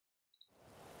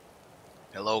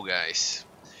Hello guys,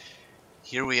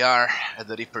 here we are at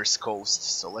the Reaper's Coast,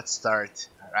 so let's start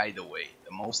right away.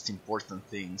 The most important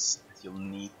things that you'll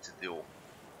need to do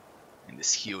in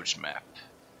this huge map.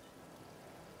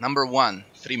 Number 1,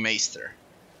 Free Maester.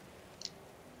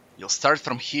 You'll start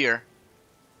from here,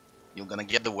 you're gonna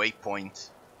get the waypoint,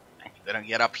 and you're gonna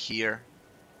get up here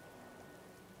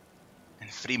and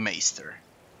Free Maester.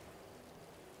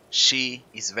 She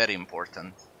is very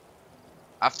important.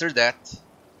 After that,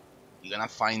 you're gonna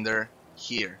find her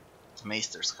here at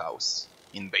Maester's house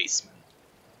in basement.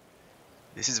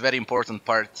 This is very important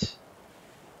part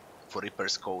for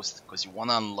Reaper's Coast because you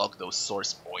wanna unlock those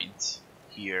source points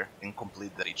here and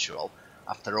complete the ritual.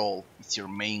 After all, it's your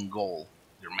main goal.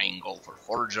 Your main goal for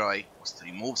Forjoy was to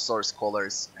remove source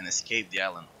colors and escape the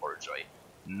island of Forjoy.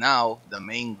 Now the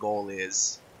main goal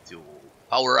is to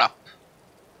power up,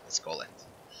 let's call it.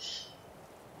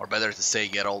 Or better to say,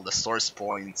 get all the source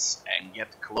points and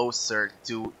get closer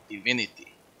to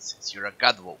Divinity, since you're a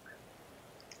godvoke.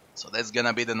 So that's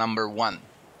gonna be the number 1.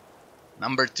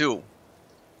 Number 2,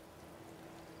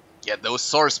 get those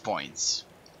source points.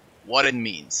 What it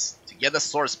means, to get the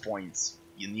source points,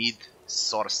 you need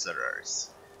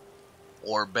sorcerers.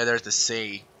 Or better to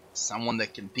say, someone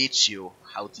that can teach you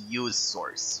how to use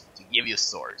source, to give you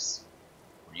source,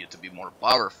 for you to be more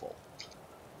powerful.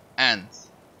 And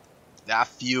there are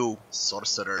few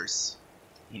sorcerers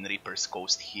in Reaper's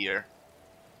Coast here.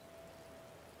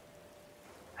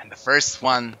 And the first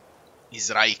one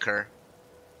is Riker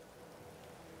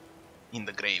in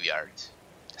the graveyard.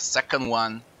 The second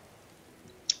one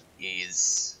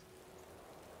is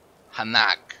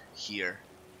Hanag here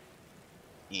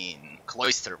in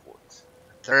Cloisterwood.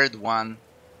 The third one,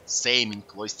 same in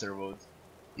Cloisterwood,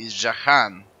 is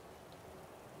Jahan,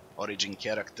 origin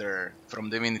character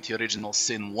from Divinity Original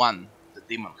Sin 1, the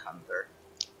Demon Hunter.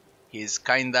 He's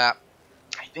kinda,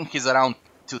 I think he's around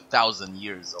 2000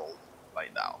 years old by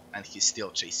now, and he's still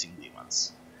chasing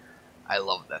demons. I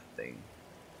love that thing.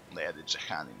 They added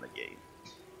Jahan in the game.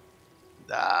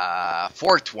 The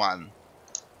fourth one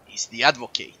is the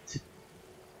Advocate.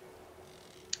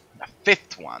 The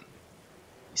fifth one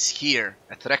is here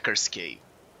at Wrecker's Cave.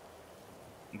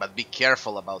 But be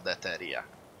careful about that area.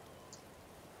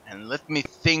 And let me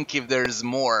think if there's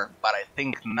more, but I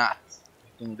think not. I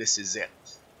think this is it.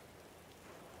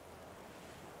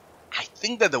 I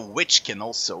think that the witch can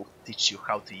also teach you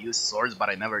how to use swords, but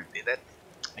I never did it.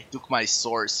 I took my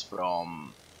source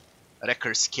from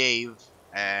Wrecker's Cave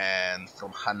and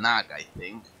from Hanag, I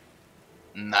think.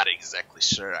 Not exactly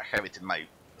sure, I have it in my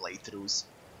playthroughs.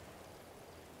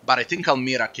 But I think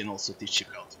Almira can also teach you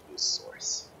how to use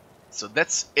swords. So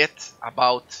that's it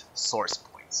about source points.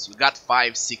 You got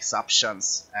 5-6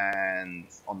 options and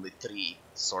only 3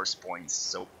 source points,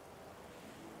 so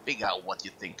figure out what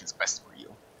you think is best for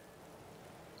you.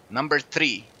 Number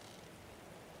 3,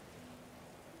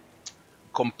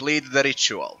 complete the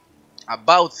ritual.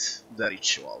 About the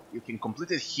ritual, you can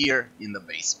complete it here in the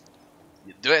basement.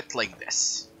 You do it like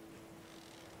this.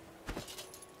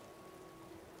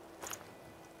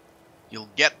 You'll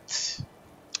get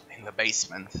in the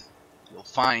basement, you'll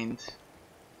find,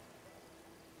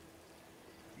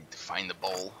 need to find the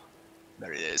bowl,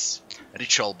 there it is,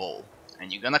 ritual bowl,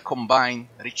 and you're gonna combine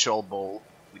ritual bowl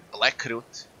with black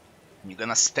root, and you're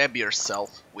gonna stab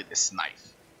yourself with this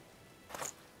knife.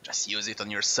 Just use it on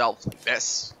yourself like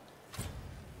this,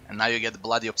 and now you get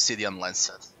bloody obsidian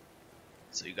lancet.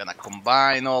 So you're gonna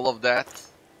combine all of that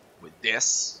with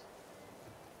this.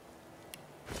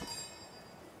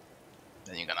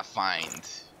 Then you're gonna find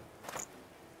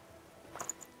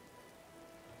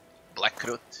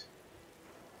blackroot.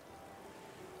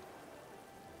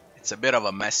 It's a bit of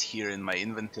a mess here in my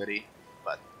inventory,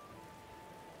 but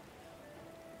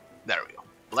there we go.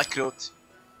 Blackroot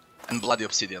and bloody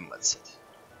obsidian lancet.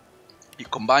 You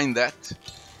combine that,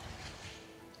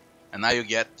 and now you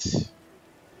get,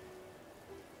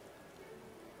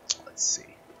 let's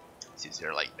see, it's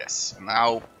easier like this. And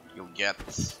now you'll get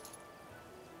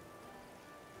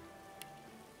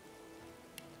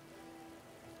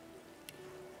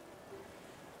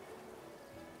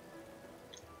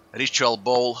ritual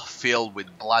bowl filled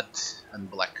with blood and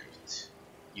blackroot.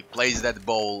 You place that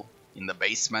bowl in the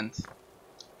basement,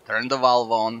 turn the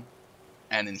valve on,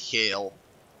 and inhale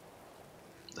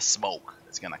the smoke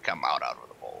that's gonna come out of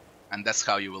the bowl. And that's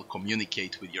how you will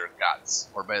communicate with your gods,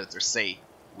 or better to say,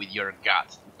 with your god,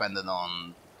 depending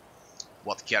on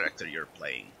what character you're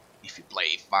playing. If you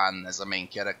play Fan as a main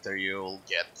character, you'll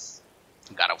get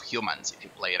God of Humans. If you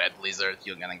play Red Lizard,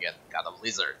 you're gonna get God of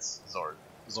Lizards,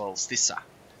 Zorlstissa,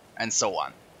 and so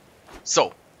on.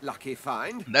 So, Lucky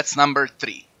find. that's number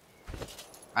 3.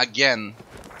 Again,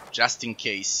 just in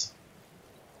case.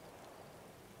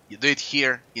 You do it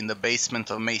here in the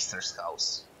basement of Maester's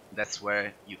house. That's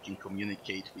where you can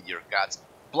communicate with your gods.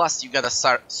 Plus, you got a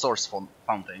source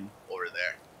fountain over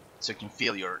there, so you can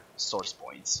fill your source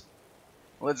points.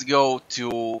 Let's go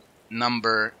to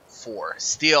number 4.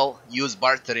 Still use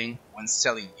bartering when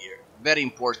selling gear. Very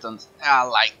important.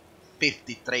 Like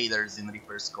 50 traders in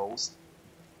Reaper's Coast,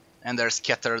 and they're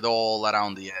scattered all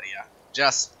around the area.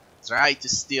 Just try to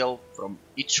steal from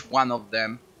each one of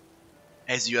them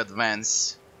as you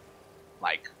advance.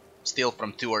 Like, steal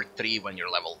from 2 or 3 when you're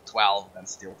level 12, and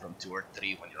steal from 2 or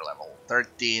 3 when you're level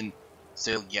 13,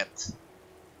 so you'll get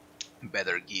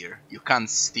better gear. You can't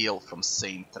steal from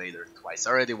same trader twice.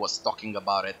 I already was talking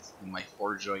about it in my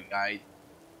 4Joy guide,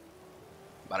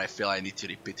 but I feel I need to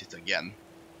repeat it again.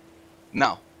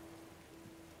 Now,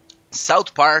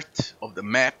 south part of the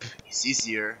map is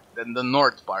easier than the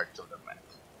north part of the map,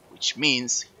 which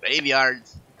means Graveyard,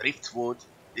 Driftwood,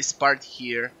 this part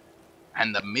here,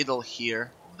 and the middle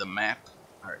here of the map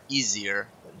are easier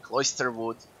than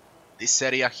Cloisterwood, this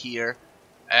area here,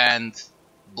 and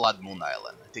Blood Moon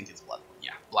Island. I think it's Blood Moon.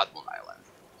 Yeah, Blood Moon Island.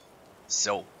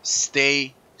 So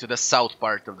stay to the south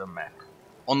part of the map.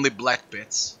 Only Black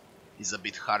Pits is a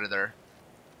bit harder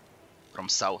from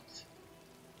south.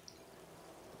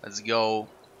 Let's go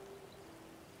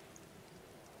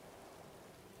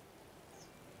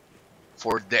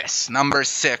for this. Number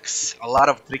 6. A lot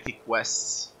of tricky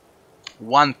quests.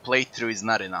 One playthrough is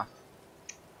not enough.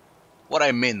 What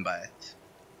I mean by it?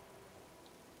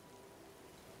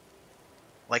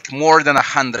 Like more than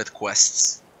 100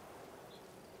 quests.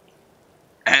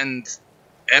 And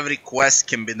every quest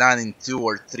can be done in 2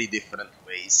 or 3 different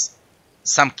ways.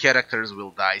 Some characters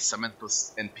will die, some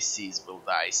NPCs will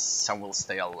die, some will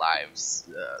stay alive,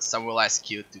 some will ask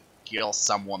you to kill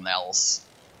someone else.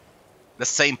 The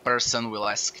same person will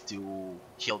ask to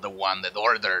kill the one that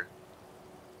ordered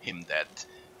him dead.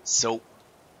 So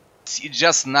it's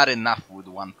just not enough with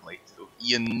one playthrough.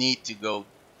 You need to go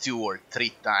 2 or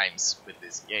 3 times with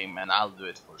this game, and I'll do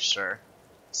it for sure.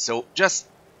 So just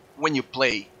when you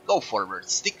play, go forward,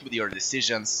 stick with your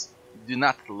decisions, do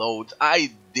not load.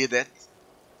 I did it,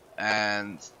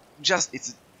 and just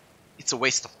it's a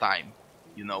waste of time,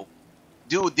 you know.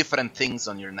 Do different things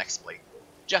on your next playthrough.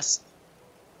 Just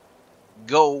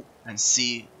go and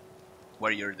see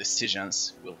where your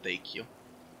decisions will take you.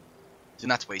 Do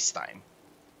not waste time,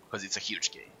 because it's a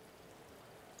huge game.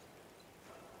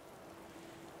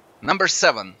 Number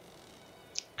 7.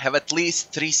 Have at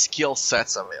least 3 skill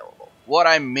sets available. What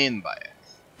I mean by it: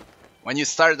 when you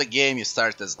start the game, you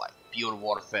start as like pure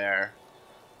warfare,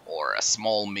 or a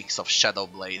small mix of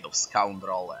Shadowblade, of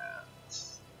Scoundrel, and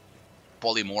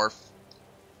Polymorph.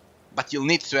 But you'll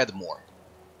need to add more.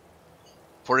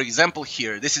 For example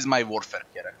here, this is my warfare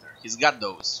character. He's got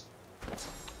those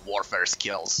warfare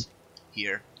skills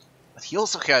here. But he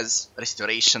also has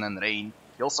Restoration and Rain.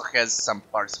 He also has some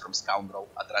parts from Scoundrel,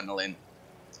 Adrenaline,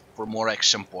 for more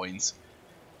action points.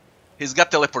 He's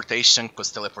got Teleportation,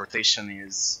 because Teleportation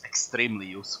is extremely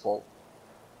useful.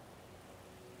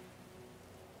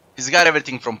 He's got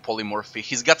everything from Polymorphy.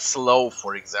 He's got Slow,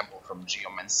 for example, from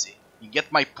Geomancy. You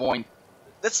get my point?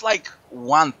 That's like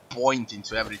 1 point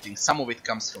into everything. Some of it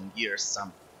comes from gear,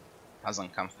 some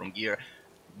doesn't come from gear.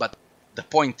 But the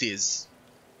point is,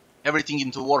 everything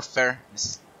into warfare.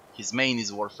 His main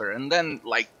is warfare, and then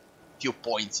like few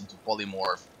points into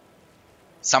Polymorph,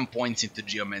 some points into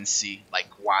Geomancy, like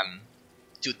 1,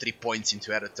 2, 3 points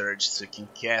into Heritage, so you can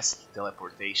cast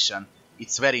Teleportation.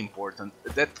 It's very important.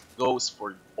 That goes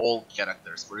for all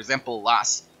characters. For example,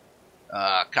 Lass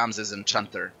comes as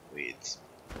Enchanter with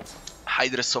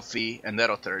Hydrosophy and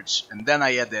Eroturge, and then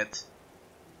I added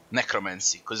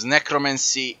Necromancy, because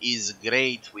Necromancy is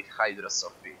great with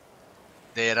Hydrosophy.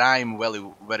 They rhyme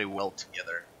very well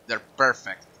together. They're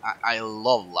perfect. I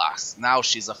love Lass. Now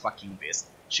she's a fucking beast.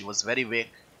 She was very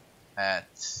weak at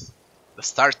the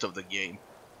start of the game,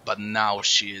 but now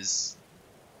she is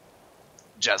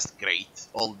just great.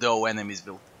 Although enemies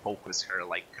will focus her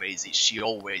like crazy, she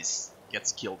always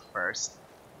gets killed first.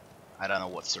 I don't know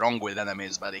what's wrong with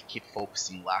enemies, but they keep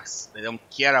focusing Lass. They don't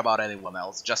care about anyone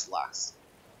else, just Lass.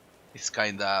 It's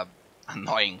kinda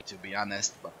annoying, to be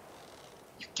honest, but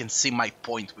you can see my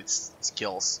point with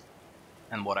skills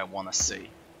and what I wanna say.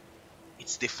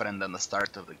 It's different than the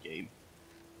start of the game.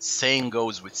 Same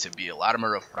goes with Sibyl,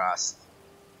 Armor of Frost,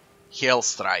 Hail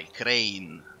Strike,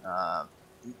 Rain.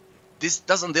 This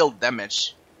doesn't deal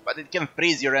damage, but it can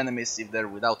freeze your enemies if they're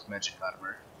without magic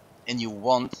armor. And you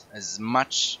want as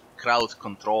much crowd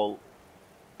control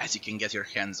as you can get your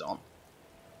hands on.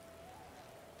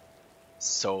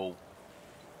 So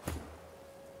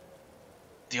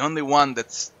The only one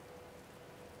that's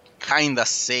kinda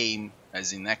same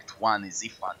as in Act 1 is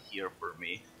Ifan here for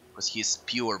me, because he's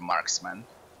pure marksman.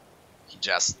 He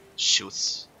just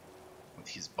shoots with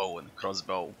his bow and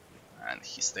crossbow, and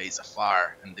he stays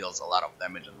afar and deals a lot of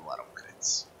damage and a lot of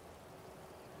crits.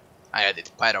 I added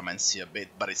pyromancy a bit,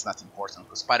 but it's not important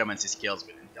because pyromancy scales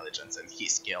with intelligence and he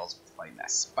scales with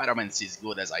finesse. Pyromancy is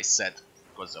good, as I said,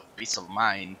 because of peace of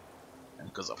mind and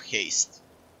because of haste.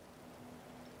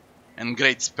 And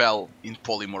great spell in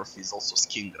polymorph is also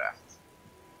skin graft.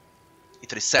 It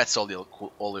resets all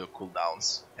your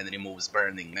cooldowns and removes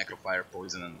burning, necrofire,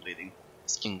 poison and bleeding.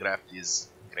 Skin graft is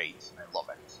great, I love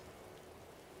it.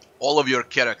 All of your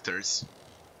characters,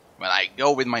 when I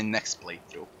go with my next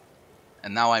playthrough,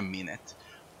 and now I mean it,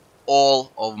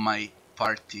 all of my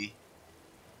party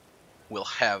will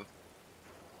have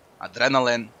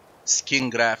adrenaline, skin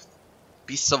graft,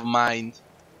 peace of mind,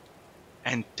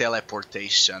 and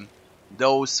teleportation.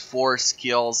 Those 4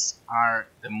 skills are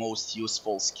the most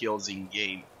useful skills in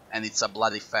game, and it's a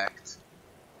bloody fact.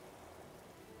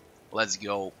 Let's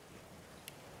go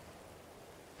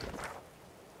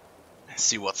and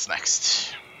see what's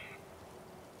next.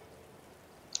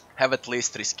 Have at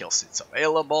least 3 skill sets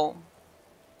available.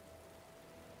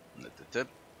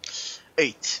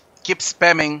 8. Keep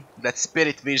spamming that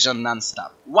spirit vision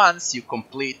non-stop. Once you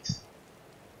complete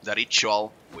the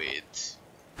ritual with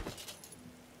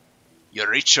your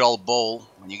ritual bowl,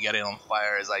 when you get it on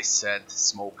fire, as I said,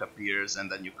 smoke appears and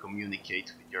then you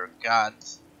communicate with your god,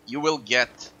 you will get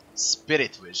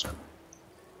spirit vision.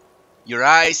 Your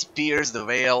eyes pierce the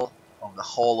veil of the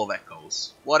Hall of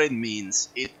Echoes. What it means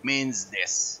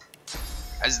this.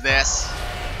 As this,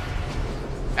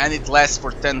 and it lasts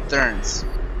for 10 turns.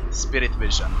 Spirit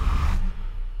vision.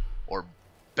 Or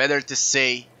better to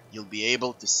say, you'll be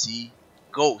able to see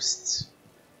ghosts.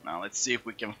 Now let's see if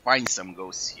we can find some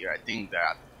ghosts here. I think there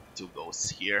are 2 ghosts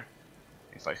here,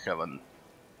 if I haven't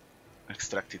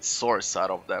extracted source out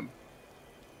of them.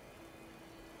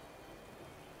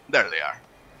 There they are.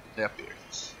 They appeared.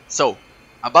 So,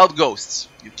 about ghosts,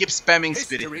 you keep spamming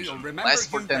spirit vision. Lasts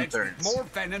for 10 turns.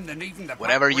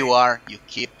 Wherever you are, you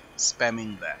keep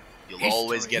spamming that. You'll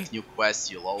always get new quests,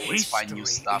 you'll always find new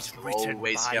stuff, you'll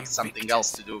always have something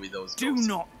else to do with those ghosts.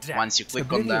 Once you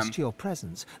click on them, to your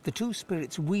presence, the 2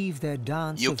 spirits weave their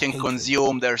dance you can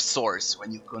consume their source.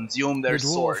 When you consume their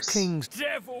source,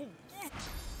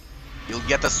 you'll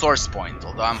get a source point,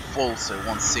 although I'm full so you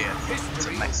won't see it. It's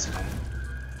a maximum.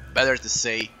 Better to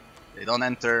say, they don't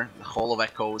enter the Hall of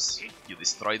Echoes, you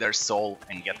destroy their soul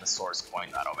and get the source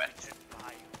point out of it.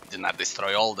 Do not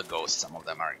destroy all the ghosts, some of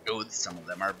them are good, some of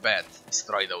them are bad.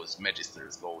 Destroy those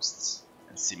Magister's ghosts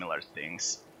and similar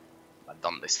things, but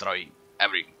don't destroy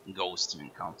every ghost you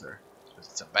encounter, because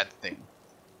it's a bad thing.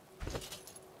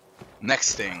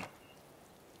 Next thing,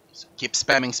 so keep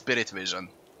spamming spirit vision,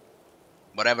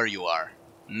 wherever you are.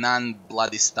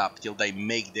 Non-bloody stop till they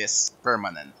make this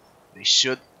permanent. They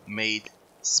should make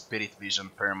spirit vision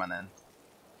permanent,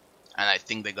 and I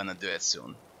think they're gonna do it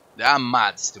soon. There are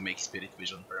mods to make spirit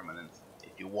vision permanent.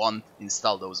 If you want,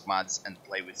 install those mods and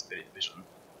play with spirit vision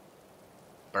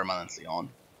permanently on.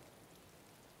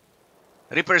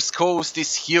 Reaper's Coast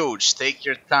is huge, take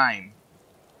your time.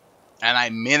 And I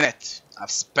mean it. I've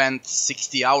spent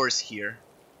 60 hours here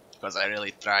because I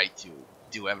really try to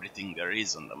do everything there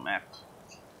is on the map.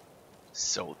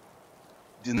 So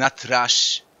do not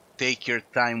rush, take your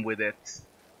time with it.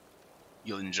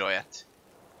 You'll enjoy it.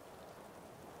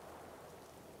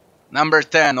 Number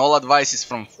 10, all advices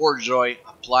from Forjoy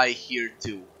apply here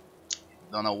too.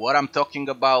 Don't know what I'm talking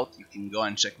about, you can go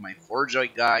and check my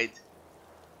Forjoy guide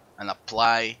and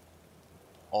apply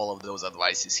all of those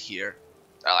advices here.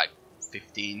 They're like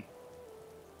 15.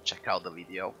 Check out the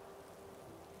video.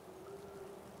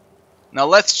 Now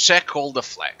let's check all the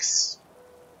flags.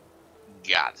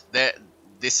 God,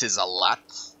 this is a lot,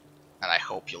 and I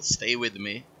hope you'll stay with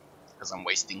me, because I'm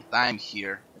wasting time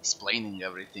here explaining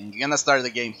everything. You're gonna start the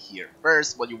game here.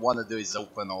 First, what you want to do is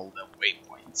open all the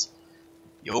waypoints.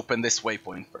 You open this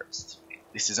waypoint first.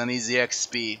 This is an easy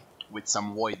XP with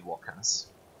some void walkers.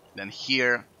 Then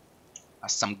here are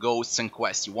some ghosts and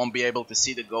quests. You won't be able to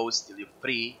see the ghosts till you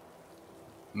free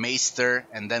Maester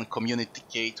and then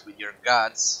communicate with your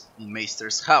gods in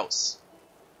Maester's house.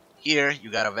 Here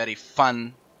you got a very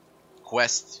fun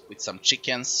quest with some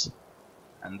chickens.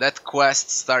 And that quest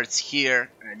starts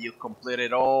here, and you complete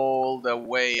it all the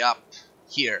way up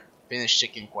here. Finish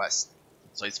chicken quest.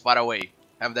 So it's far away.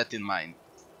 Have that in mind.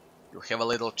 You'll have a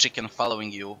little chicken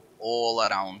following you all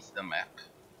around the map.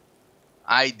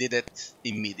 I did it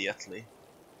immediately.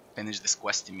 Finished this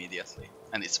quest immediately.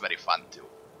 And it's very fun too.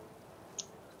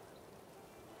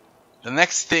 The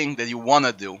next thing that you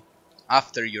wanna do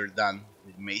after you're done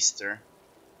with Maester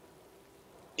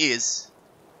is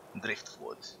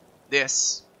Driftwood.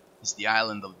 This is the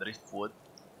island of Driftwood,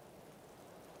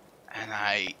 and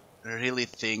I really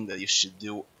think that you should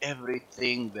do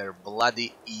everything there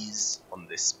bloody is on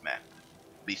this map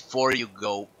before you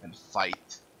go and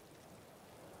fight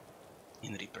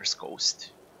in Reaper's Coast.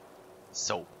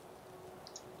 So,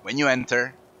 when you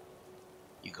enter,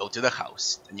 you go to the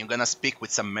house, and you're gonna speak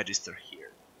with some Magister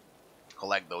here.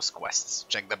 Collect those quests.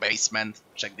 Check the basement,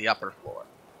 check the upper floor.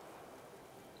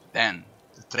 Then,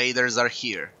 the traders are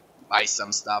here. Buy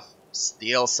some stuff,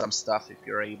 steal some stuff if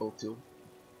you're able to.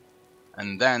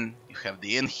 And then, you have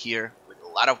the inn here with a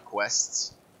lot of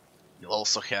quests. You'll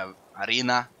also have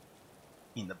arena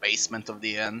in the basement of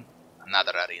the inn.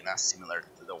 Another arena similar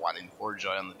to the one in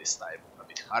Werglia, only this time a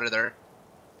bit harder.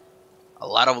 A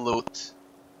lot of loot,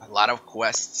 a lot of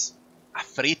quests, a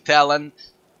free talent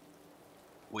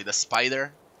with a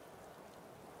spider.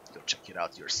 Go check it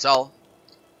out yourself.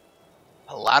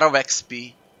 A lot of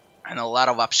XP and a lot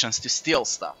of options to steal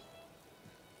stuff.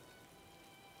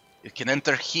 You can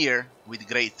enter here with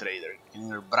Great Trader. You can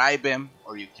either bribe him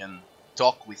or you can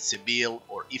talk with Sibyl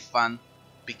or Ifan,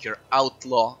 pick your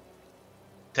outlaw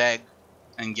tag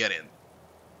and get in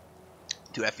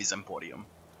to Effie's Emporium.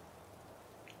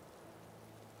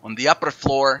 On the upper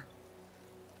floor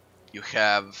you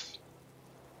have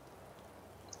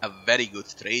a very good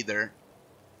trader,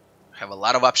 you have a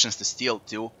lot of options to steal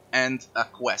too, and a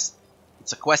quest.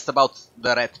 It's a quest about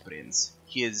the Red Prince,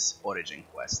 his origin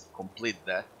quest. Complete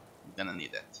that, you're gonna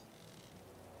need it.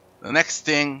 The next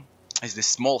thing is this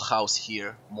small house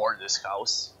here, Morder's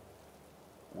house,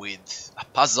 with a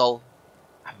puzzle,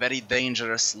 a very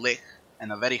dangerous lick,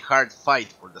 and a very hard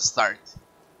fight for the start.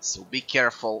 So be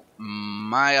careful.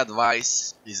 My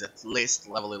advice is at least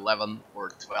level 11 or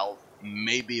 12,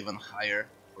 maybe even higher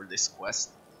for this quest.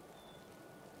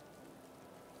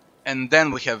 And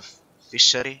then we have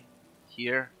Fishery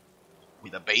here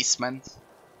with a basement.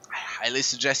 I highly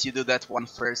suggest you do that one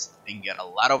first and get a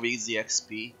lot of easy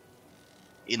XP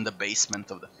in the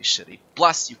basement of the Fishery.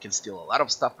 Plus you can steal a lot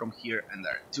of stuff from here, and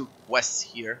there are 2 quests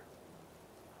here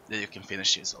that you can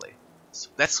finish easily. So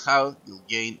that's how you'll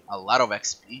gain a lot of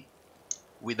XP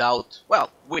without, well,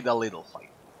 with a little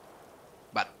fight.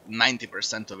 But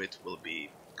 90% of it will be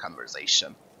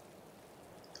conversation.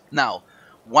 Now,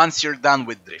 once you're done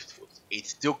with Driftwood,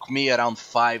 it took me around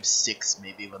 5, 6,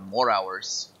 maybe even more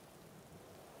hours.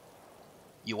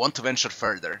 You want to venture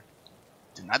further.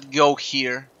 Do not go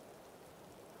here.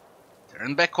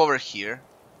 Turn back over here.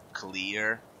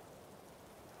 Clear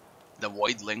the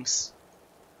voidlings.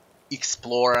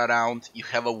 Explore around. You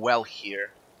have a well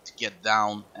here to get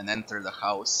down and enter the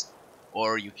house,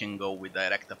 or you can go with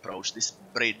direct approach. This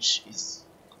bridge is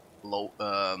low,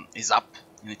 is up.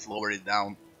 You need to lower it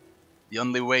down. The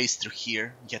only way is through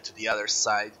here. Get to the other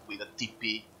side with a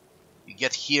TP. You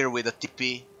get here with a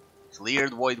TP, clear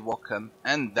the Voidwalken,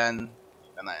 and then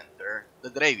you're gonna enter the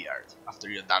graveyard. After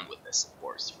you're done with this, of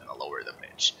course, you're gonna lower the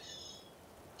bridge.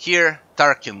 Here,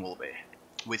 Tarkin will be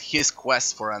with his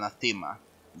quest for Anathema,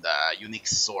 the unique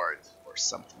sword or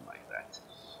something like that.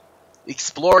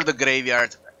 Explore the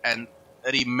graveyard, and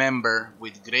remember,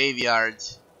 with graveyard,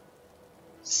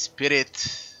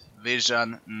 spirit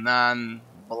vision, none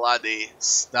bloody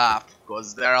stop,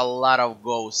 because there are a lot of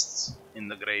ghosts in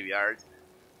the graveyard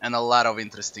and a lot of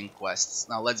interesting quests.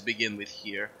 Now let's begin with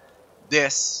here.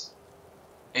 This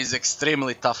is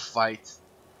extremely tough fight.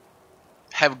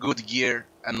 Have good gear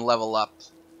and level up.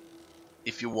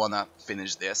 If you wanna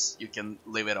finish this, you can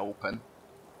leave it open.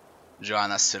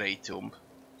 Joanna's Ray Tomb.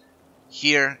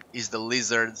 Here is the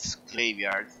Lizard's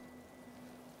graveyard.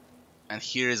 And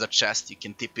here is a chest, you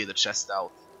can TP the chest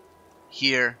out.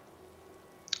 Here,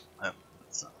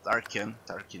 it's not Tarkin,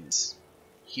 Tarkin is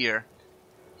here.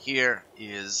 Here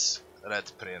is Red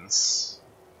Prince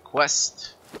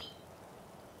quest.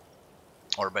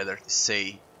 Or better to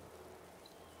say,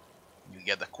 you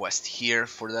get a quest here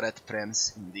for the Red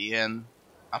Prince in the inn,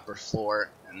 upper floor,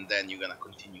 and then you're gonna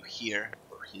continue here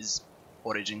for his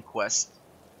origin quest.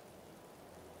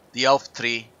 The elf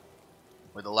tree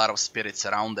with a lot of spirits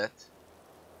around it.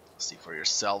 See for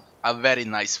yourself. A very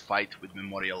nice fight with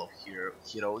Memorial of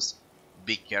Heroes.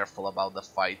 Be careful about the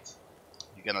fight.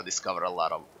 You're gonna discover a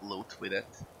lot of loot with it.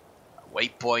 A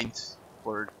waypoint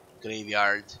for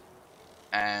graveyard,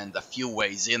 and a few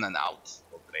ways in and out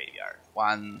of graveyard.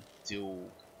 1, 2,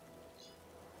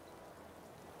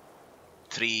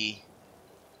 3.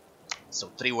 So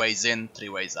 3 ways in, 3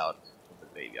 ways out of the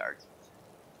graveyard.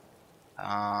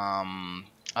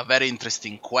 A very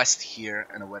interesting quest here,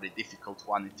 and a very difficult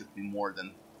one. It took me more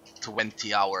than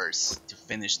 20 hours to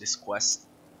finish this quest.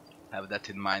 Have that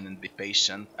in mind and be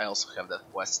patient. I also have that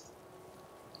quest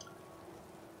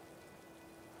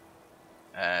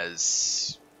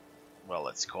as, well,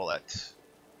 let's call it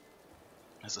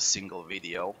as a single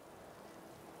video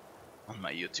on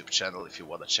my YouTube channel if you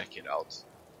want to check it out.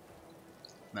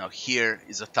 Now here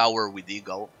is a tower with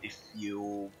eagle. If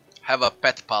you have a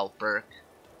pet pal perk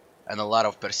and a lot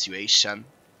of persuasion,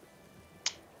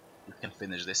 you can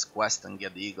finish this quest and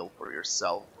get the eagle for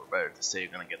yourself, or better to say,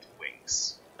 you're gonna get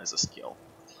wings as a skill.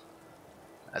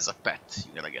 As a pet,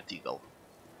 you're gonna get eagle,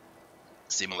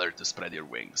 similar to spread your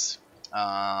wings.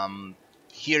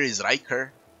 Here is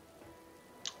Riker,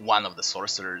 one of the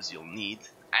sorcerers you'll need,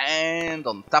 and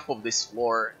on top of this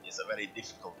floor is a very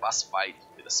difficult boss fight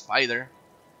with a spider.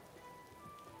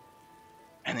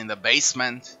 And in the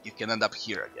basement, you can end up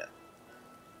here again.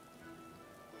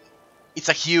 It's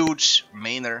a huge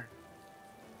manor,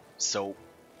 so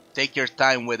take your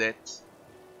time with it.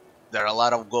 There are a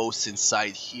lot of ghosts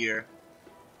inside here.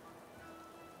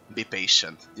 Be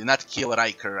patient. Do not kill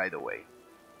Riker right away.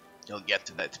 You'll get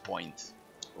to that point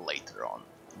later on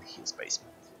in his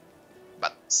basement.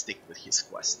 But stick with his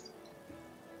quest.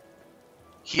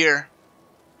 Here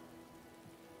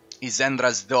is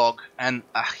Endra's dog and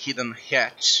a hidden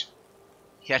hatch.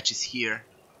 Hatch is here.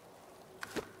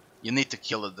 You need to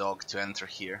kill a dog to enter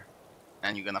here,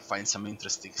 and you're gonna find some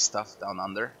interesting stuff down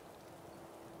under.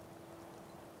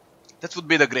 That would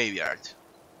be the graveyard.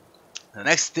 The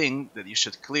next thing that you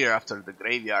should clear after the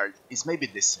graveyard is maybe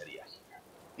this area here.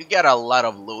 You get a lot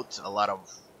of loot, a lot of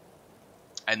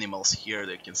animals here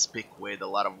that you can speak with, a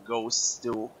lot of ghosts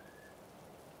too.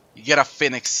 You get a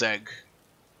phoenix egg.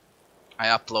 I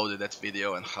uploaded that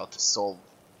video on how to solve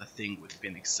the thing with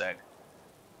phoenix egg.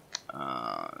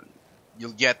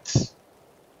 You'll get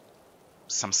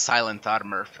some silent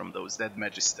armor from those dead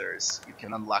magisters. You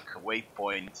can unlock a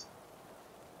waypoint.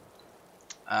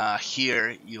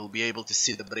 Here you'll be able to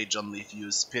see the bridge only if you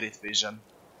use spirit vision,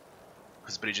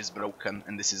 because bridge is broken,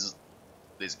 and this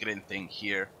green thing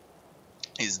here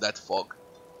is that fog,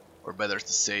 or better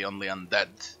to say, only undead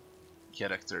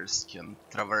characters can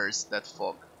traverse that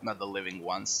fog, not the living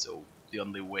ones, so the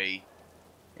only way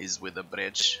is with the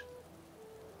bridge,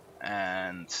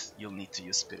 and you'll need to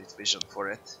use spirit vision for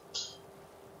it.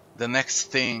 The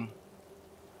next thing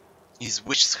is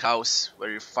Witch's House,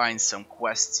 where you find some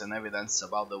quests and evidence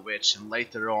about the witch, and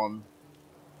later on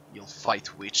you'll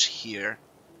fight Witch here.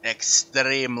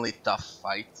 Extremely tough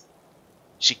fight.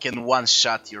 She can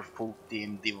one-shot your full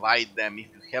team, divide them. If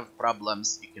you have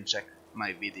problems, you can check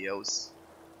my videos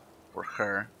for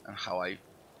her and how I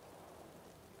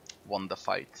won the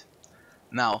fight.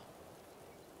 Now,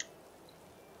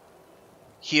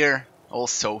 here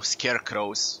also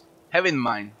scarecrows. Have in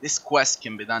mind, this quest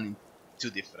can be done in two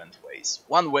different ways.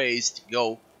 One way is to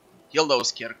go kill those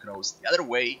scarecrows. The other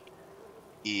way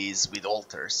is with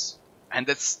altars, and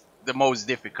that's the most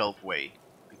difficult way,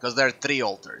 because there are three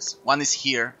altars. One is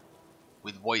here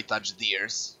with void touch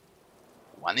deers,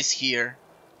 one is here,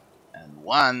 and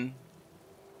one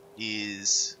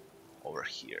is over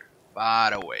here,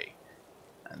 far away,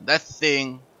 and that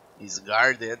thing is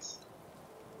guarded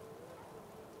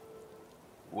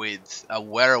with a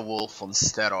werewolf on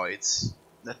steroids.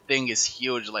 The thing is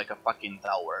huge, like a fucking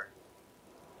tower,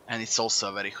 and it's also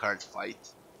a very hard fight.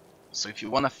 So if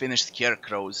you wanna finish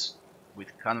scarecrows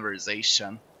with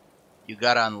conversation, you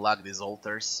gotta unlock these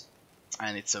altars,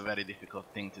 and it's a very difficult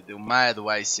thing to do. My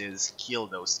advice is kill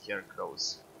those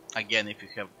scarecrows. Again, if you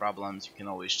have problems, you can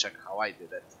always check how I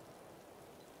did it.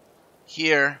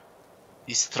 Here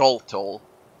is Troll Toll,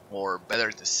 or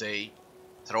better to say,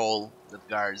 troll that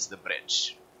guards the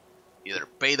bridge. Either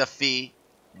pay the fee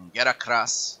and get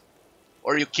across,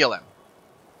 or you kill him.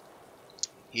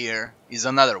 Here is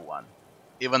another one,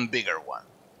 even bigger one.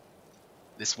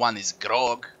 This one is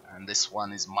Grog, and this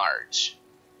one is Marge.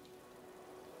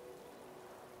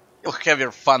 You'll have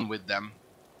your fun with them,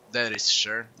 that is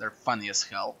sure. They're funny as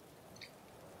hell.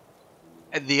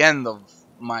 At the end of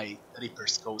my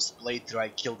Reaper's Coast playthrough, I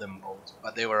killed them both,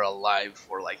 but they were alive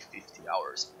for like 50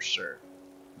 hours for sure,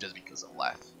 just because I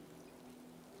laughed.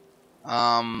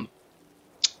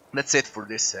 That's it for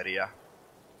this area.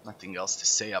 Nothing else to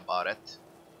say about it.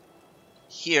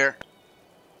 Here,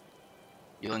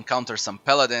 you'll encounter some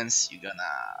paladins. You're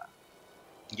gonna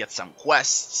get some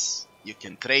quests. You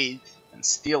can trade and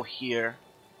steal here.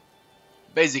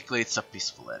 Basically, it's a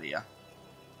peaceful area.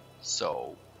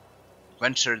 So,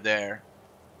 venture there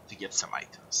to get some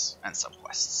items and some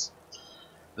quests.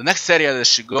 The next area that you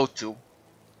should go to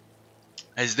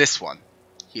is this one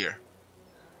here.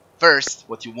 First,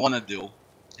 what you want to do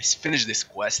is finish this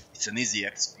quest. It's an easy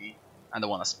XP. I don't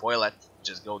want to spoil it,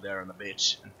 just go there on the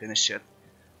beach and finish it.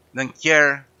 Then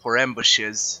care for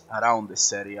ambushes around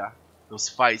this area. Those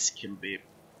fights can be,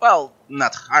 well,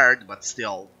 not hard, but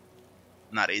still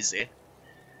not easy.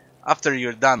 After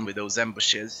you're done with those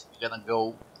ambushes, you're gonna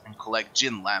go and collect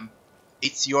Gin Lamp.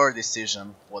 It's your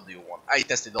decision, what do you want. I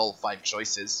tested all 5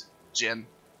 choices, Gin.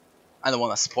 I don't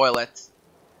want to spoil it.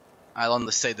 I'll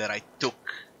only say that I took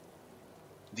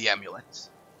the amulet.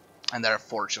 And there are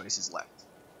 4 choices left.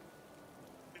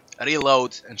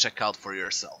 Reload and check out for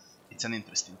yourself. It's an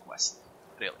interesting quest,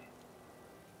 really.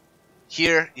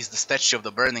 Here is the statue of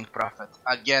the Burning Prophet.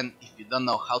 Again, if you don't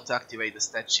know how to activate the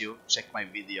statue, check my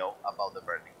video about the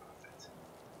Burning Prophet.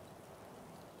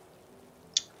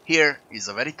 Here is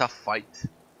a very tough fight,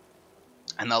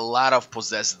 and a lot of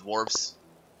possessed dwarves,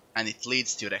 and it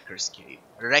leads to Wrecker's Cave.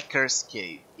 Wrecker's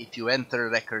Cave. If you enter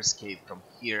Wrecker's Cave from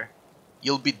here,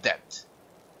 you'll be dead.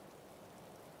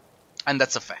 And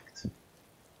that's a fact.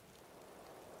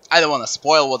 I don't want to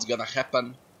spoil what's gonna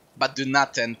happen, but do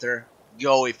not enter.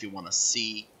 Go if you want to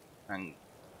see and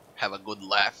have a good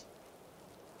laugh.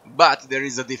 But there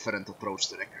is a different approach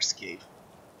to Wrecker's Cave.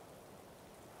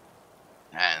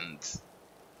 And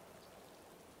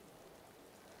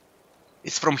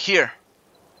it's from here.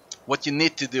 What you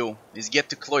need to do is get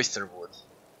to Cloisterwood.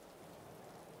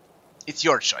 It's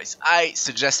your choice. I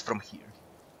suggest from here.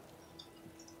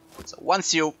 So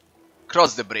once you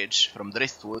cross the bridge from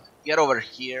Driftwood, get over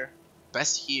here,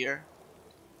 pass here,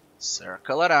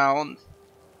 circle around,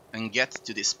 and get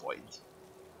to this point.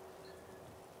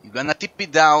 You're gonna tip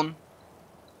it down,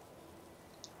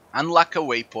 unlock a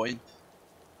waypoint,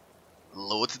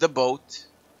 load the boat,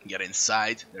 get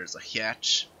inside, there's a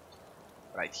hatch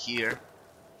right here,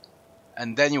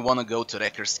 and then you wanna go to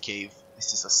Wrecker's Cave.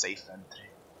 This is a safe entry.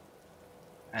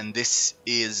 And this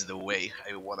is the way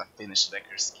I wanna finish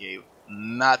Wrecker's Cave,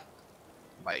 not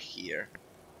by here,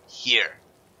 here.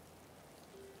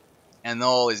 And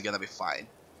all is gonna be fine.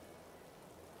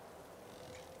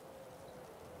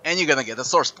 And you're gonna get a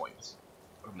source point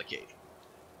from the cave.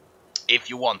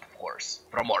 If you want, of course,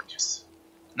 from Mortius.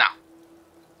 Now,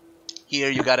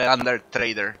 here you got another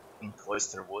trader in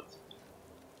Cloisterwood.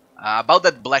 About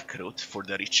that black root for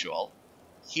the ritual.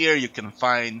 Here you can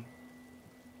find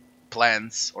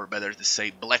plants, or better to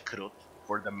say black root,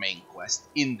 for the main quest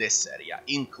in this area,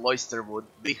 in Cloisterwood,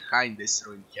 behind this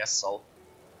ruined castle.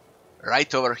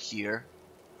 Right over here,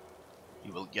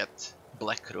 you will get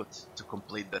Blackroot to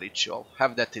complete the ritual.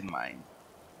 Have that in mind.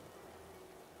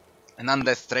 An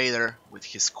undead trader with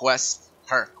his quest,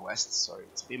 her quest, sorry,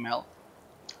 it's female,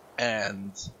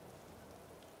 and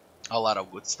a lot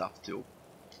of good stuff too.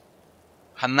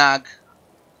 Hanag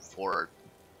for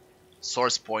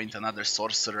source point, another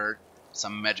sorcerer,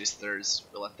 some magisters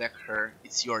will attack her.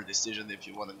 It's your decision if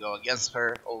you want to go against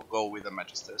her or go with the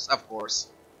magisters. Of course,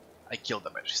 I killed the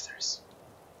magisters.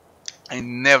 I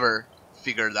never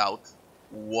figured out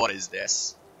what is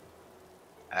this,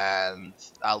 and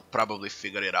I'll probably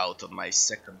figure it out on my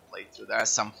second playthrough. There are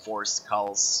some 4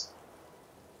 skulls.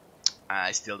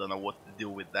 I still don't know what to do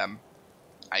with them.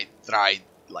 I tried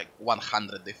like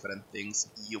 100 different things.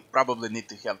 You probably need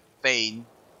to have Thane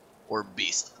or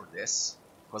Beast for this,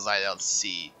 because I don't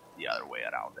see the other way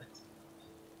around it.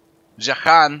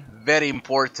 Jahan, very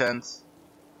important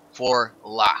for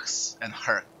Lax and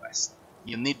her quest.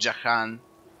 You need Jahan.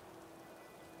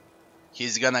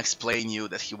 He's gonna explain you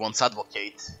that he wants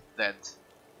Advocate dead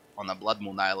on a Blood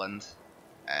Moon Island,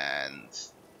 and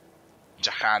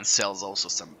Jahan sells also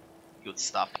some good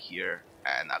stuff here.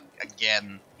 And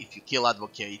again, if you kill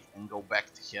Advocate and go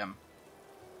back to him,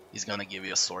 he's gonna give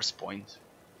you a source point.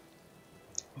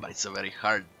 But it's a very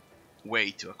hard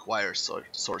way to acquire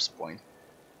source point.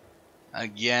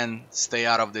 Again, stay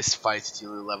out of this fight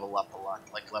till you level up a lot,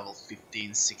 like level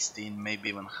 15, 16, maybe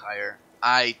even higher.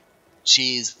 I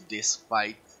cheesed this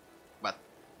fight, but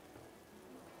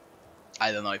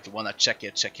I don't know, if you wanna check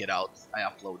it out. I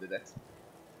uploaded it.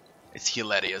 It's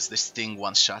hilarious, this thing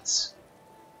one-shots.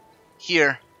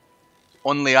 Here,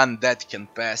 only undead can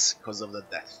pass because of the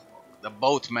death. The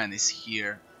boatman is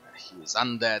here, he is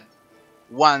undead.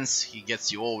 Once he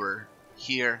gets you over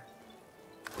here,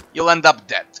 you'll end up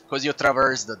dead, because you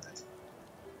traverse the dead.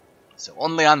 So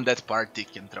only undead party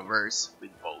can traverse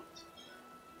with boat.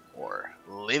 Or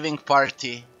living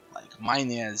party, like mine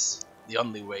is, the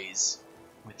only ways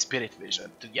with spirit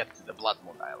vision to get to the Blood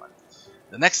Moon Island.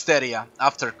 The next area,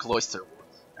 after Cloisterwood,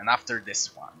 and after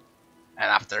this one, and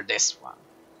after this one,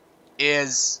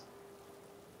 is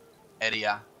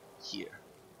area here.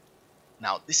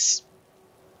 Now this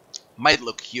might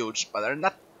look huge, but there are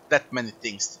not that many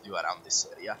things to do around this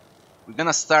area. We're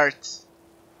gonna start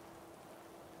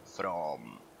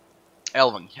from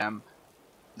Elven Camp.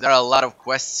 There are a lot of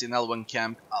quests in Elven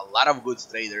Camp, a lot of good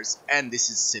traders, and this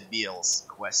is Sebil's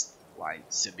quest line,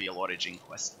 Sebil origin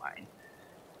quest line.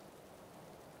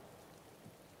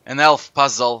 An elf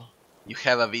puzzle. You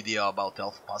have a video about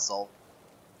elf puzzle.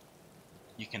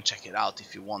 You can check it out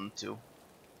if you want to.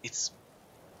 It's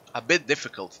a bit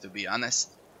difficult, to be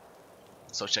honest,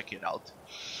 so check it out.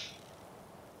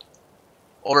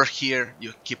 Over here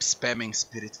you keep spamming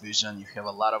Spirit Vision. You have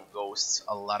a lot of ghosts,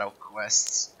 a lot of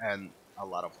quests, and a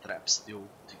lot of traps to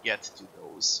get to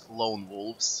those lone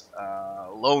wolves.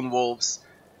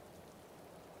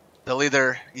 The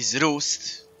leader is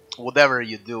Roost. Whatever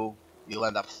you do, you'll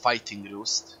end up fighting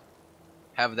Roost.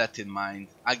 Have that in mind.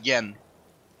 Again,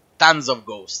 tons of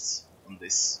ghosts on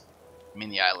this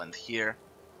mini island here.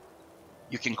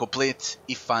 You can complete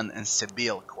Ifan and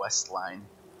Sebil quest line.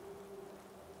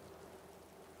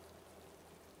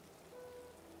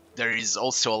 There is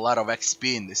also a lot of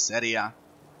XP in this area.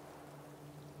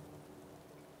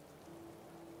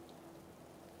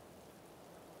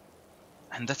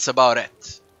 And that's about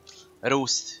it.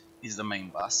 Roost is the main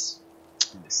boss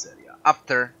in this area.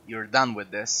 After you're done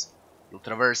with this, you'll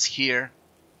traverse here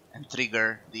and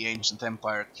trigger the Ancient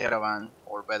Empire Caravan,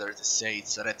 or better to say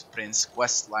it's a Red Prince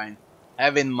questline.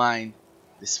 Have in mind,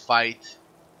 this fight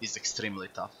is extremely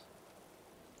tough.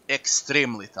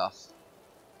 Extremely tough.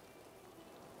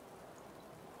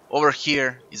 Over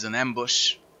here is an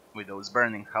ambush with those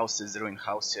burning houses, ruined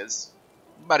houses,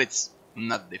 but it's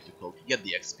not difficult. Get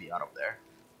the XP out of there.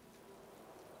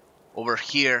 Over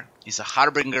here is a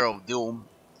Harbinger of Doom,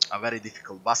 a very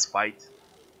difficult boss fight,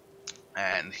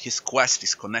 and his quest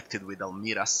is connected with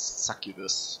Almira's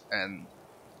Succubus and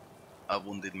a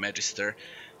Wounded Magister.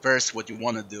 First, what you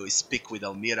want to do is pick with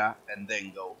Almira and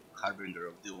then go Harbinger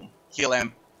of Doom. Kill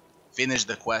him, finish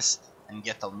the quest, and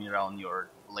get Almira on your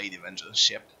Lady Vengeance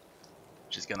ship.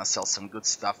 She's gonna sell some good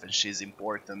stuff and she's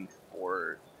important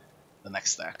for the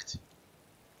next act.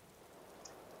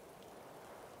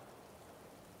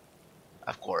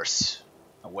 Of course,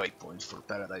 a waypoint for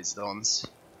Paradise Dawns.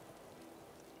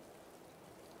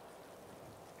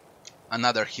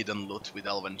 Another hidden loot with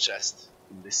Elven Chest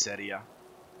in this area.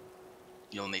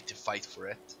 You'll need to fight for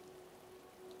it.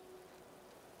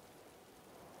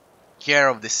 Care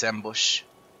of this ambush,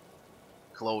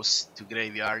 close to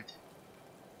Graveyard.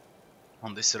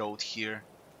 On this road here,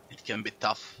 it can be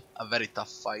tough, a very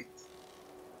tough fight.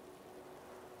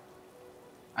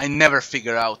 I never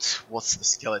figure out what's the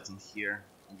skeleton here.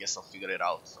 I guess I'll figure it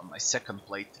out on my second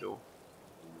playthrough.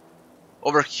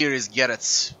 Over here is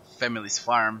Garrett's family's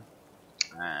farm,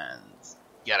 and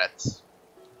Garrett,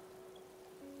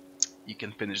 you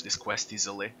can finish this quest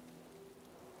easily.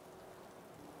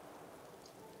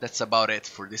 That's about it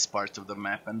for this part of the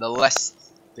map, and the last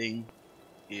thing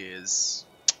is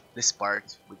this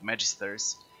part with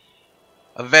Magisters.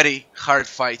 A very hard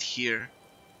fight here,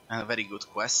 and a very good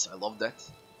quest. I love that.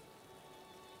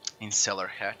 In Cellar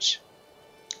Hatch.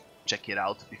 Check it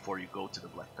out before you go to the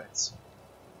Black Pets.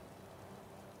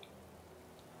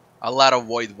 A lot of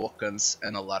Void Walkens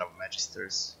and a lot of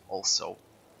Magisters also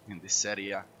in this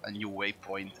area. A new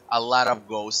waypoint. A lot of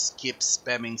ghosts. Keep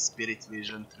spamming Spirit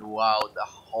Vision throughout the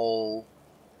whole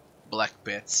Black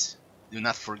Pits. Do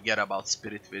not forget about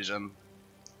Spirit Vision.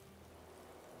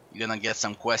 You're gonna get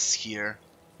some quests here.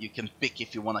 You can pick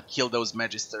if you wanna kill those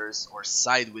Magisters or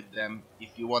side with them. If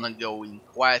you wanna go in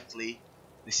quietly,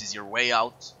 this is your way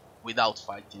out without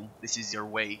fighting. This is your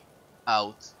way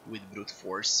out with brute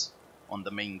force on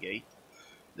the main gate.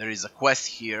 There is a quest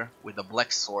here with a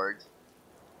black sword,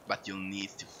 but you'll need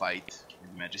to fight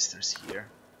with Magisters here.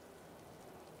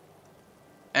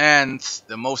 And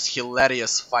the most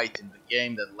hilarious fight in the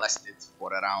game that lasted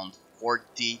for around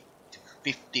 40 to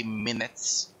 50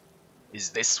 minutes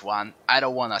is this one. I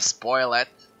don't wanna spoil it.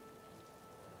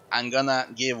 I'm gonna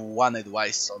give one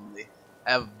advice only.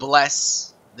 Have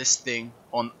bless this thing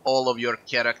on all of your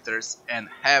characters and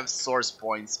have source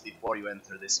points before you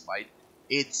enter this fight.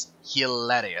 It's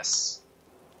hilarious.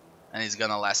 And it's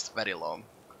gonna last very long.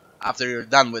 After you're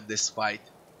done with this fight,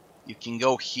 you can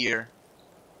go here.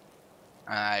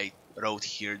 I wrote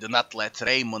here, do not let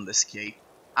Raymond escape.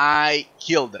 I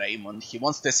killed Raymond. He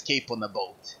wants to escape on a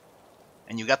boat.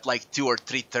 And you got like 2 or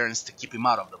 3 turns to keep him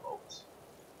out of the boat.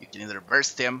 You can either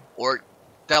burst him or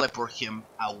teleport him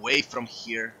away from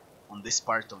here on this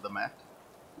part of the map.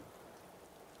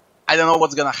 I don't know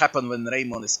what's gonna happen when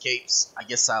Raymond escapes. I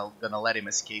guess I'm gonna let him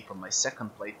escape on my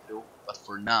second playthrough, but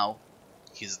for now,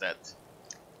 he's dead.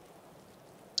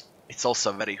 It's also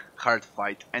a very hard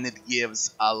fight, and it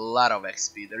gives a lot of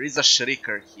XP. There is a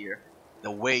Shrieker here.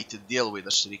 The way to deal with a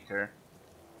Shrieker,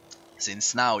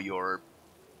 since now you're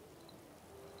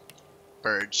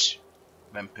purge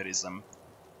vampirism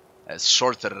as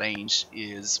shorter range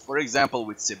is, for example,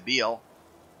 with Sibyl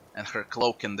and her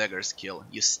cloak and dagger skill.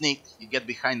 You sneak, you get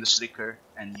behind the Shrieker,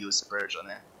 and use purge on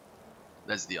it.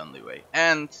 That's the only way.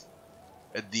 And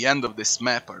at the end of this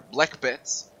map are black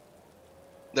pits.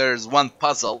 There's one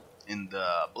puzzle in the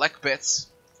black pits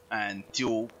and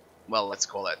two, well, let's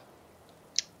call it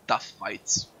tough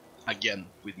fights, again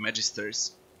with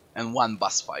magisters, and one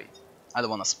boss fight. I don't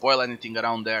want to spoil anything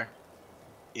around there.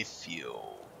 If you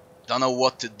don't know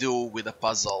what to do with a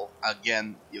puzzle,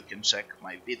 again, you can check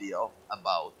my video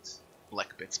about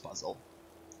Black Pit's puzzle.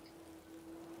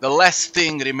 The last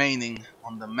thing remaining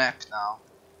on the map now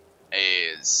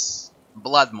is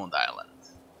Blood Moon Island.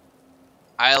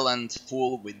 Island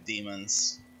full with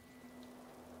demons.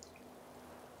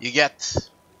 You get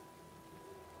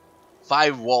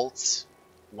 5 vaults.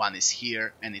 One is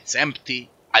here and it's empty.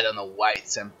 I don't know why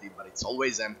it's empty, but it's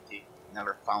always empty.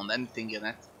 Never found anything in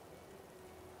it.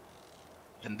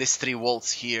 Then these 3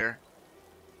 vaults here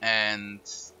and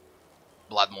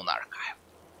Blood Moon Archive,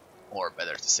 or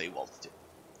better to say Vault 2.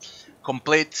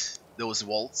 Complete those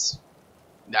vaults.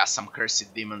 There are some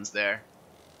cursed demons there.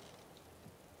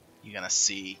 You're gonna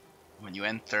see when you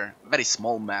enter very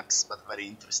small maps but very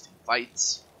interesting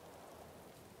fights.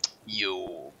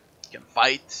 You can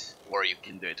fight or you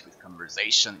can do it with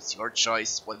conversation. It's your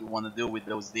choice what you want to do with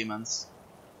those demons.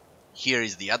 Here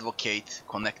is the Advocate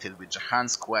connected with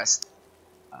Jahan's quest.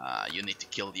 You need to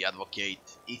kill the Advocate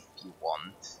if you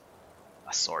want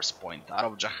a source point out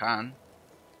of Jahan.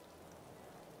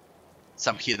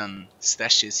 Some hidden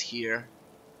stashes here,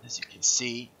 as you can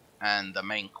see, and the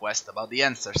main quest about the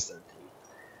Ancestor Tree.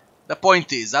 The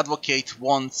point is, Advocate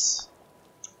wants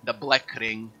the Black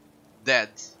Ring dead,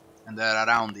 and they're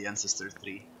around the Ancestor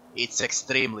Tree. It's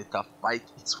extremely tough fight.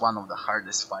 It's one of the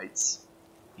hardest fights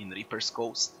in Reaper's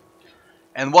Coast.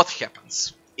 And what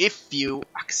happens? If you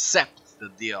accept the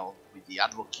deal with the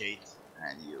Advocate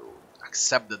and you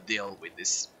accept the deal with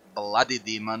this bloody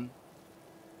demon,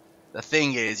 the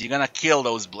thing is, you're gonna kill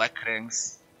those black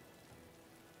rings,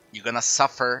 you're gonna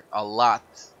suffer a lot,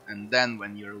 and then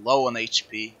when you're low on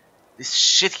HP, this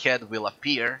shithead will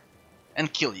appear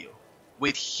and kill you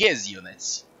with his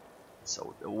units.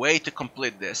 So the way to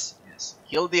complete this is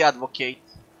kill the Advocate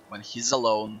when he's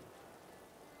alone,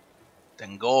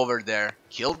 then go over there,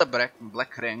 kill the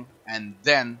black ring, and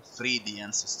then free the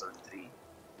Ancestor Tree.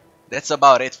 That's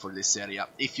about it for this area.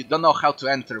 If you don't know how to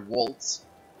enter vaults,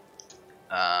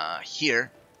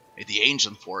 here at the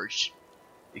Ancient Forge,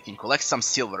 you can collect some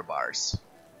silver bars.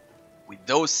 With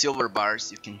those silver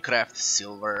bars, you can craft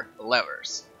silver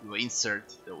levers. You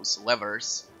insert those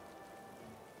levers,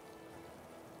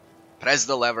 press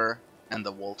the lever, and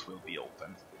the vault will be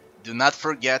opened. Do not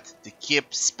forget to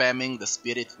keep spamming the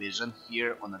Spirit Vision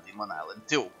here on the Demon Island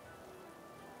too.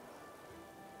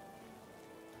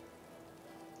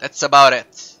 That's about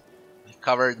it. I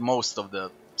covered most of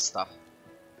the stuff.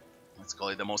 Let's call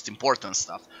it the most important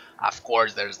stuff. Of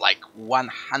course, there's like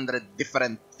 100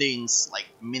 different things, like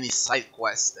mini side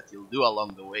quests that you'll do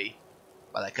along the way.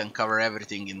 But I can cover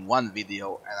everything in one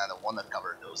video, and I don't want to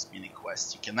cover those mini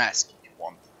quests. You can ask if you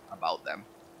want about them.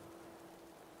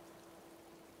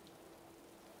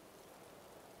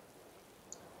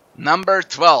 Number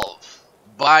 12,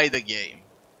 buy the game.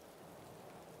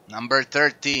 Number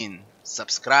 13,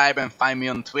 subscribe and find me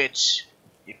on Twitch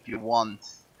if you want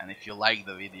and if you like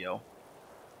the video.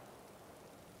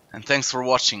 And thanks for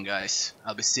watching, guys.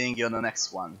 I'll be seeing you on the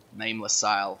next one. Nameless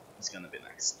Isle is gonna be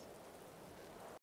next.